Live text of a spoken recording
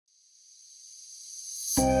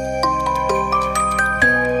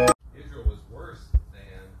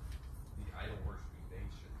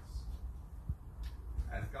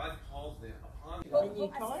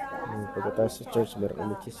Punta tayo sa church, meron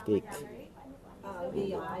kami cheesecake.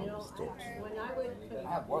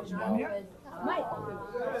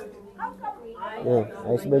 Yeah,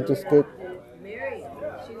 ayos ba yung cheesecake?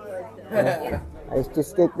 Ayos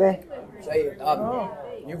cheesecake na. Say,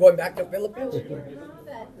 you going back to Philippines?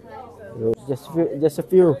 Just a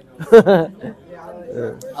few.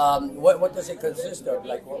 What does it consist of?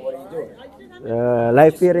 Like, what do you do?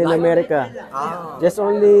 Life here in America. Just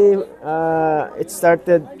only, it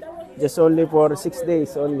started just only for 6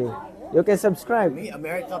 days only. You can subscribe. Me,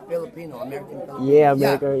 American Filipino. Yeah,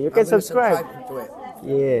 America. You can subscribe. To it.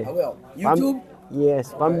 Yeah. I will. YouTube?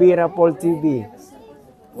 Yes, PAMBIHIRA TV.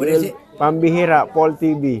 What is it? PAMBIHIRA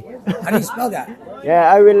TV. How do you spell that?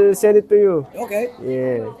 Yeah, I will send it to you. Okay.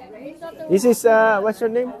 Yeah. This is, what's your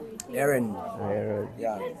name? Aaron. Aaron.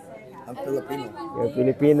 Yeah. I'm Filipino. You're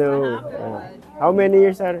Filipino. How many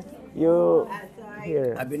years are you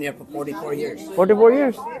here? I've been here for 44 years. 44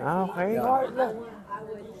 years? Ah, okay.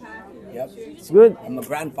 Yep. It's good. I'm a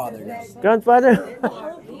grandfather now. Grandfather?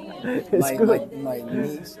 It's good. My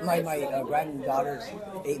niece, my granddaughter's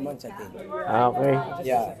 8 months, I think. Ah, okay.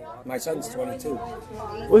 Yeah. My son's 22.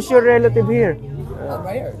 Who's your relative here? I'm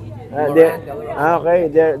right here.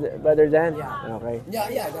 Okay. They're brother Dan? Yeah. Okay.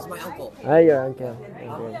 Yeah, that's my uncle. Ah, your uncle.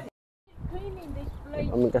 Okay.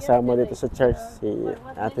 Kami kasama dito sa church, si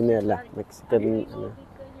Ate Nela, Mexican.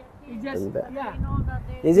 Tanda.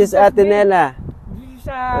 This is Ate Nela. This is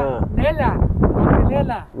Nela.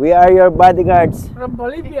 Nela. We are your bodyguards. From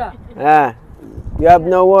Bolivia. You have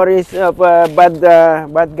no worries of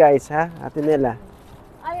bad guys, ha, Ate Nela?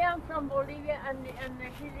 I am from Bolivia and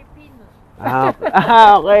Filipino.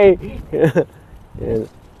 Okay.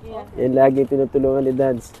 Yan lagi tinutulungan ni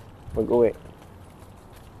Dads pag uwi.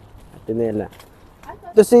 Ate Nela.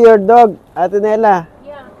 To see your dog, Ate Nela.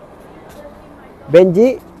 Yeah.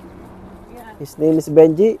 Benji? Yeah. His name is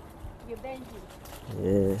Benji? You Benji.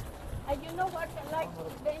 Yeah. And you know what I like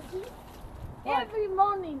with Benji? Every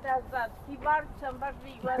morning does that. He barks and barks.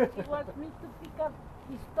 He wants me to pick up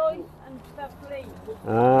his toys and start playing.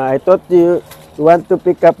 I thought you want to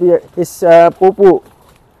pick up his poo-poo.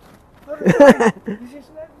 This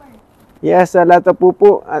is not mine. He has a lot of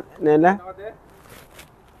poo-poo, Nela. What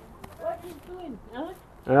he's doing? Huh?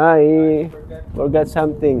 He forgot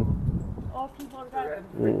something. Oh, he forgot.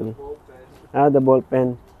 The ball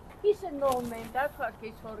pen. He's an old man. That's what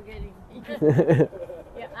he's forgetting.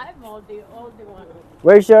 Yeah, I'm the one.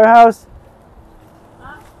 Where's your house?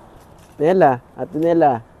 Nela, Ate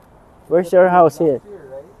Nela. Where's your house here?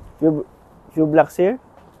 Few blocks here?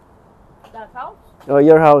 That house? Oh,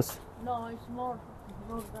 your house. No, it's more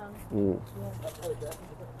than. Yeah.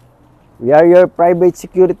 We are your private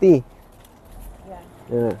security.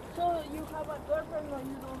 Yeah. So you have a girlfriend or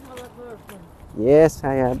you don't have a girlfriend? Yes,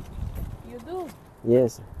 I have. You do?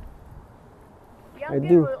 Yes. Younger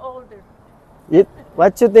do. or older?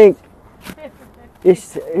 What you think?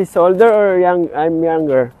 Is older or young? I'm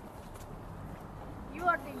younger. You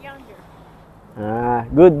are the younger.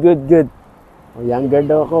 Good. Oh, younger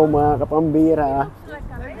daw ako, mga kapambira. Looks like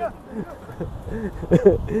a lady.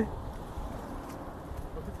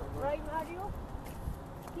 Right, Mario?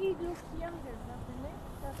 He looks younger,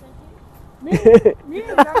 doesn't he? Me,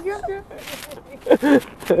 not younger.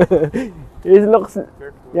 He looks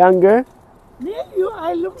younger. Me,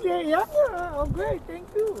 I look younger. Oh, great, thank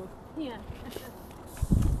you. Yeah.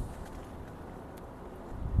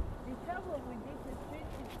 The trouble with this street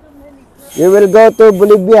is too many cars. You will go to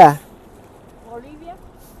Bolivia. Bolivia?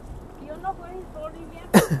 You know where is Bolivia?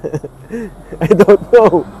 I don't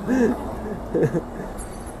know. Do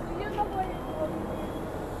you know where is Bolivia?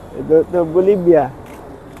 I don't know Bolivia.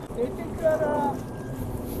 They think you're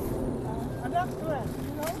an actress,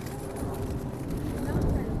 you know?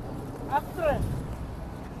 Actress.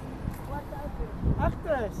 What other?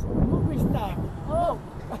 Actress. Movie star. Oh,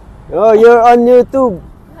 Oh, you're on YouTube.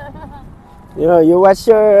 You watch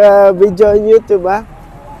your video on YouTube, huh?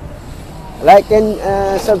 Like and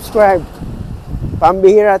subscribe.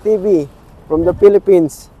 PAMBIHIRA TV from the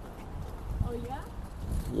Philippines. oh yeah?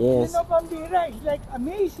 You Yes. know, Pambihira is like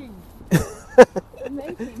amazing.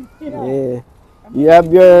 Amazing. Yeah. You have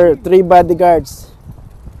your 3 bodyguards.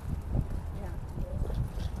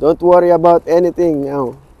 Don't worry about anything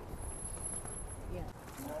now.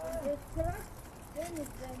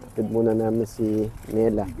 Ikad muna namin si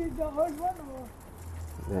Nela. Is it the old one or?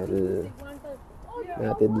 Dahil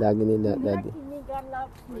natid lagi nila, Daddy. God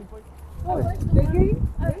loves me. The game?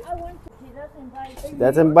 I want to. He doesn't bite.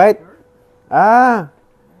 Doesn't bite?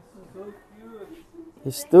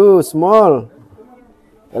 He's too small.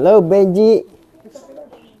 Hello, Benji.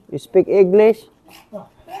 You speak English?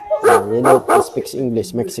 You know, he speaks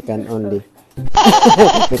English, Mexican only.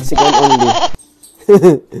 Mexican only.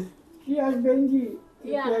 He has Benji.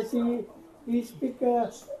 Yeah. Because he speak.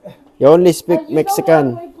 You only speak And you Mexican.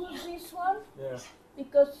 know why I put this one? Yeah.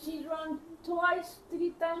 Because she run twice,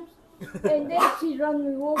 3 times, and then she run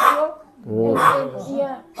and walk.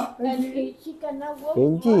 And she cannot walk.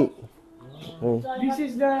 Benji. So I This have-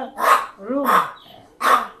 is the room.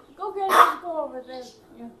 Go get let's go over there.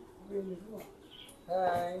 Yeah.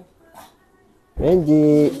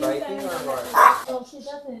 Benji. No, she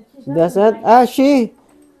doesn't. She That's doesn't it? bite. Ah, she.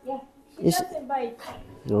 Yeah, she Is- doesn't bite.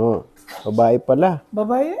 No, babae pala.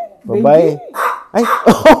 Babae? Babae. Benji? Ay,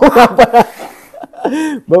 oo nga pala.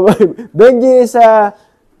 Babae. Benji is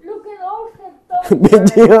Look at all her toes.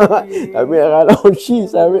 Benji nga. Sabi, akala ko she.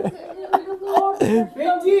 Sabi. Look at all her toes.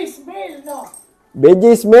 Benji is male, no? Benji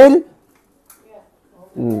is male?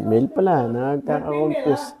 Male pala.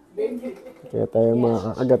 Nakaka-confuse. Benji. Kaya tayo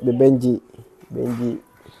makakagat ni Benji. Benji.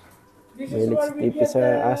 This is May where we nagsipipi get sa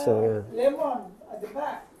aso. Yan. lemon at the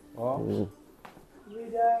back. Mm.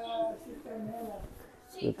 With Sister Nella.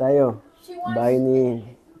 Ito tayo. She wants Bahay ni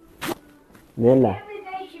Nela. every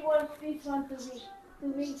day she wants this one to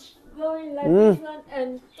be going like Mm. this one and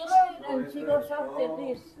throw it and she goes after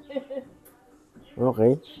this.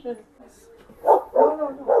 Okay. No.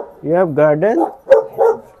 You have garden?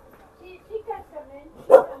 She can come in.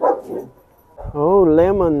 Oh,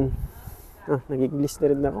 lemon. Ah, nagiglis na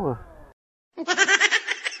rin ako ah.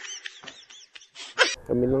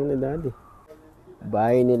 Kami lang ni Daddy.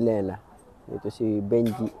 Bahay ni Lela. Ito si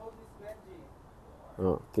Benji.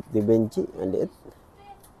 Oh, cute ni Benji. Ang liit.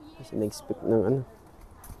 Kasi nag-speak ng ano.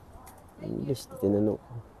 English. Tinanong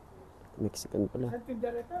ko. Mexican pala.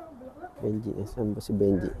 Benji. Saan ba si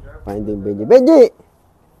Benji? Finding Benji. Benji!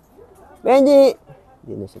 Benji!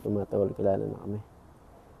 Hindi na siya tumatawal. Kilala na kami.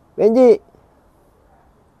 Benji!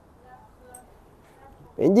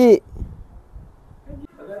 Benji!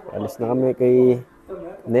 Alis na kami kay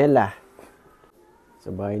Nela.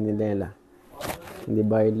 Sa bahay ni Nela. Hindi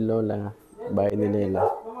bahay ni Lola. Bahay ni Nela.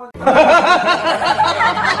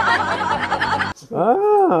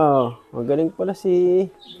 Ah, magaling pala si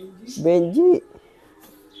Benji.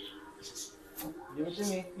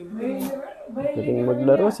 Magaling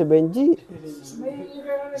maglaro si Benji.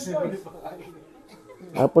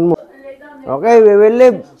 Hapon mo. Okay, we will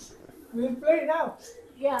leave. We'll play now.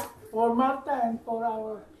 Yeah. For Martha and for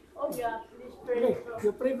our... Oh yeah, please Okay, pray.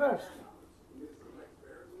 you pray first.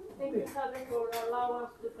 Thank you, Father, for allowing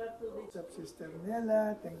us to come to this. What's up, Sister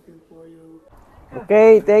Nella? Thank you for you.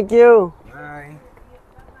 Okay, thank you. Bye.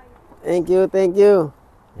 Thank you, thank you.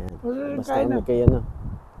 Yan. Basta Kain kami na. kay ano.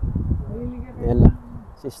 Nela.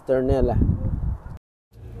 Sister Nela.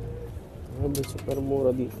 Grabe, super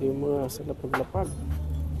mura dito yung mga sa lapag-lapag.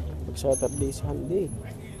 Pag Saturday, Sunday.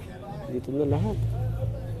 Dito na lahat.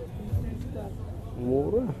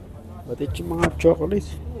 Mura. Pati yung mga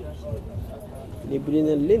chocolates. Bili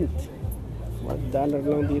ng lint. $1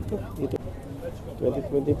 lang dito. Dito.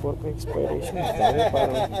 2024 pa expiration. Dami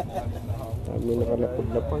parang dami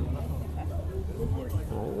nakalapag-lapag.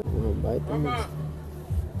 Mga vitamins.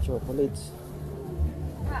 Chocolates.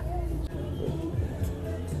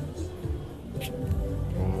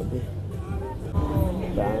 Grabe.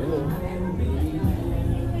 Dami.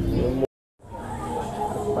 Yung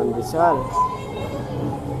pandesal.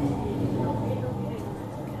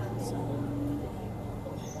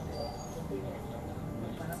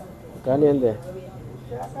 Kano yan de?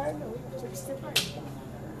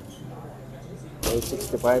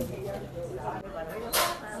 65.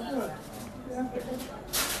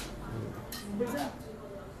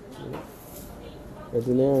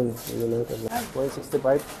 Pwede na yan. Ano natin?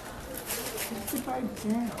 165?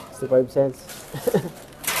 65 cents.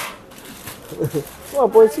 Wow,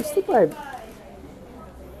 0.65.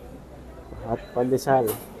 At pandesal,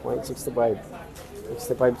 0.65.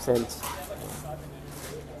 65 cents.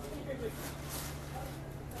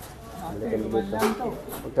 Balikan dito.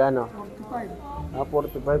 Magkano? 45. Ah,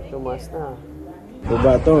 45. Tumas na.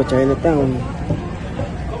 Diba to? Chinatown.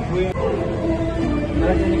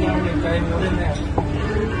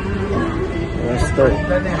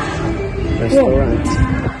 Restaurants.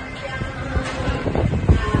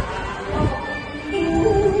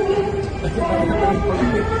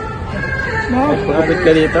 Kapit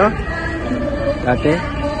ka dito? Dati?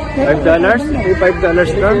 $5? May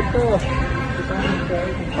 $5 lang?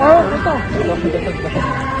 Oh, ito.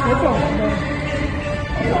 Ito.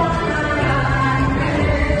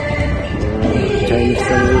 Chinese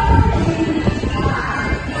lang dito.